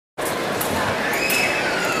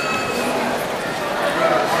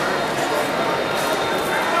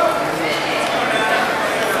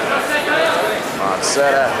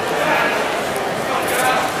Seta.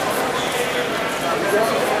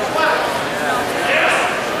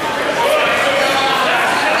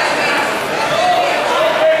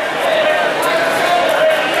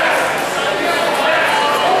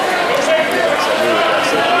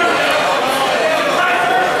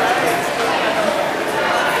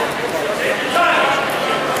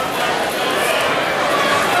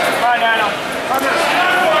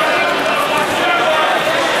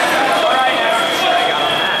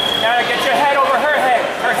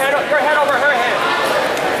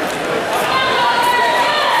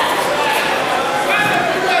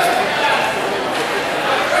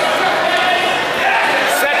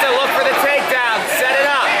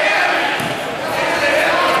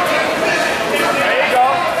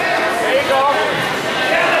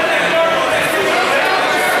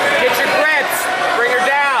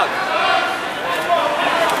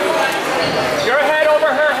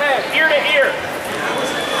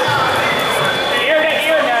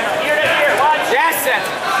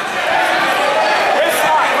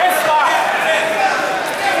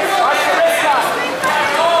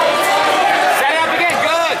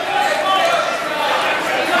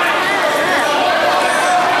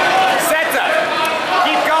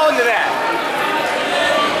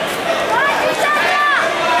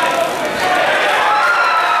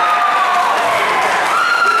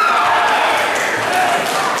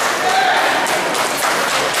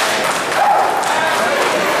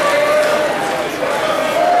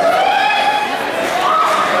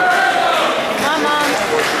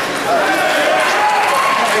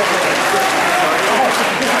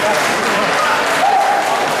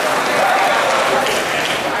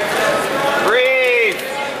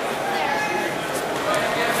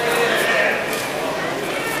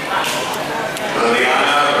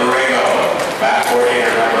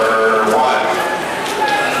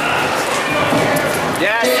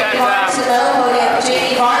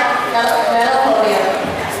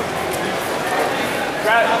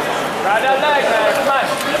 Grab that leg, man. Come on.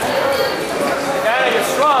 Nana, you're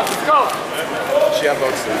strong. Let's go. She had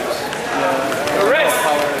both sleeves. The wrist.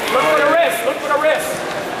 Look for the wrist. Look for the wrist.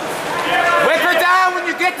 Whip her down when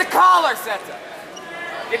you get the collar, Setha.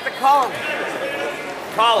 Get the collar.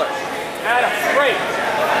 Collar. Nana, straight.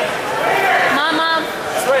 Mom.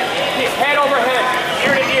 Straight. Keep head over head.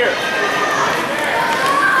 Ear to ear.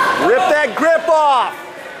 Rip that grip off.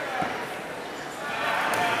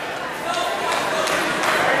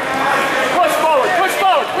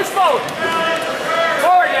 Push forward.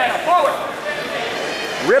 Forward, Nana, forward.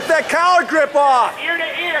 Rip that collar grip off. Ear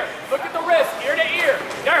to ear. Look at the wrist. Ear to ear.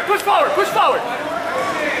 There, push forward.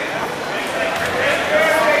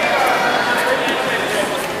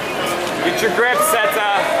 Get your grip,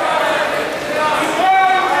 Setha.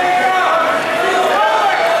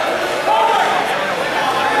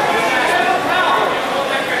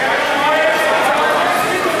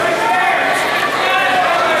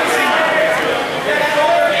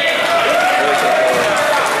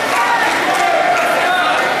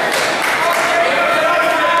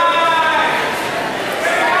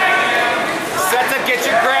 Get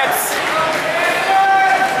your grips.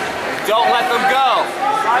 Don't let them go.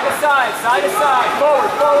 Side to side.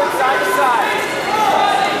 Forward, side to side.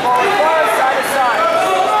 Forward, side to side.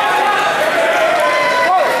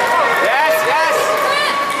 Forward. Yes.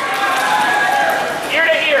 Ear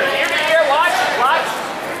to ear. Watch.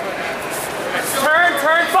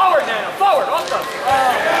 Turn forward, Nana. Forward, also.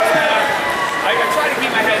 I try to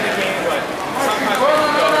keep my head in the game, but sometimes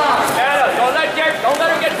Nana, don't let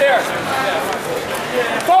her get there.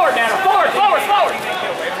 Forward, Nana. Forward.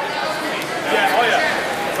 Yeah, oh yeah.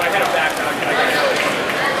 So I had him back now.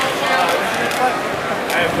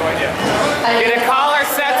 I have no idea.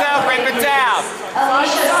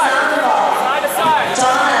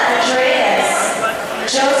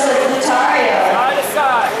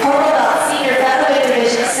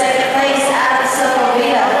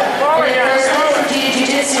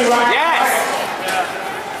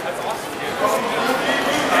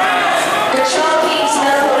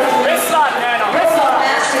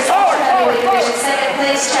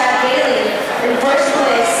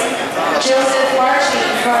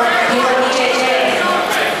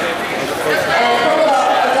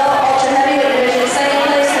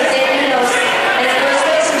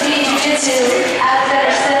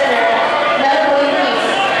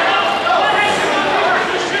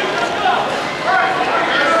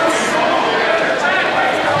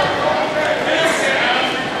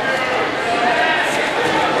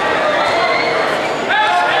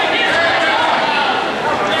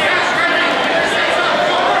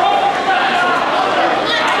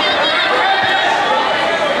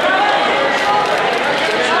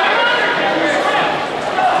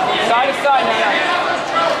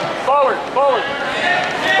 forward.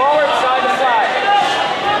 Forward, side to side.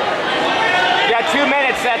 You got 2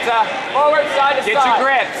 minutes, Setha. Forward, side to side. Get your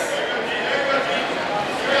grips.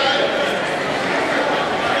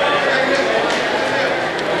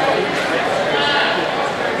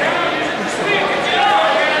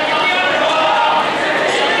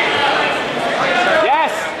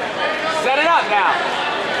 Yes. Set it up now.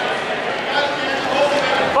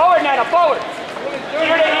 Forward, Nana, forward.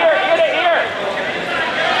 Ear to ear, ear to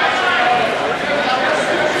ear.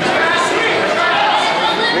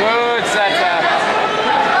 Good, Setha.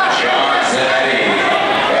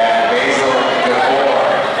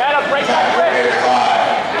 Nana, break that grip.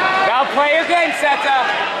 Now play your game, Setha.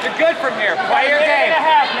 You're good from here. Play your Minute game. and a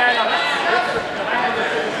half, Nana.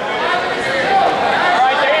 All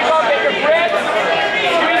right, there you go. Get your grip.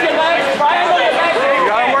 Squeeze your legs. Triangle your legs. You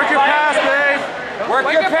gotta work your pass, babe. Work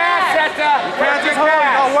your pass, Setha. You can't just hold it,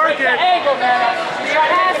 you gotta work it. Angle, Nana. You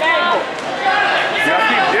gotta hit an angle. You gotta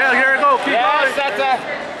keep, yeah, here you go. Keep Yes, going. Setha.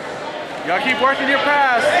 You gotta keep working your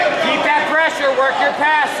pass. Keep that pressure. Work your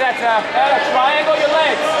pass, Setha. Nana, triangle your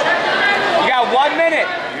legs. You got 1 minute.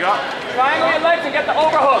 You got, Triangle your legs and get the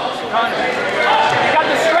overhook. You got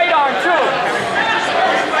the straight arm, too.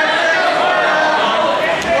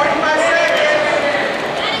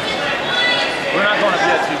 we're not going to be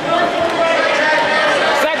at 2 minutes.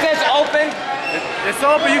 Setha's open. It's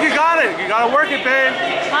open. You got it. You gotta work it, babe.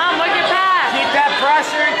 Mom, look at pass. Keep that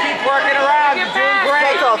pressure and keep working around. You're doing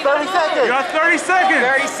great. 30 seconds. You got 30 seconds.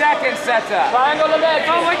 30 seconds, Setha. Triangle the legs.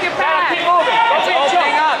 Oh, look at Nana, pass. keep moving. Don't It's get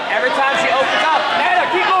opening choked. up. Every time she opens up. Nana,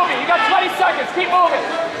 keep moving. You got 20 seconds. Keep moving.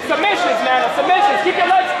 Submissions, Nana. Submissions. Keep your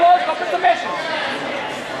legs closed. Go for submissions.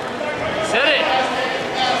 Set it.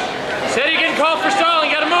 Set it, you're getting called for stalling.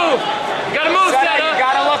 You gotta move. You gotta move, Setha, Setha. you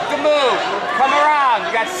gotta look to move. Come around.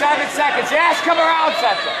 You got 7 seconds. Yes, come around,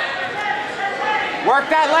 Setha. Work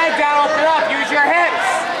that leg down, open up. Use your hips.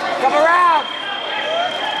 Come around.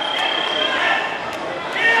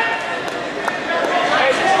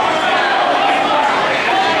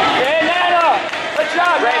 Yeah, Nana. Good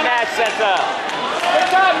job, Great Nana. match, Setha. Good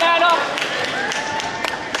job, Nana.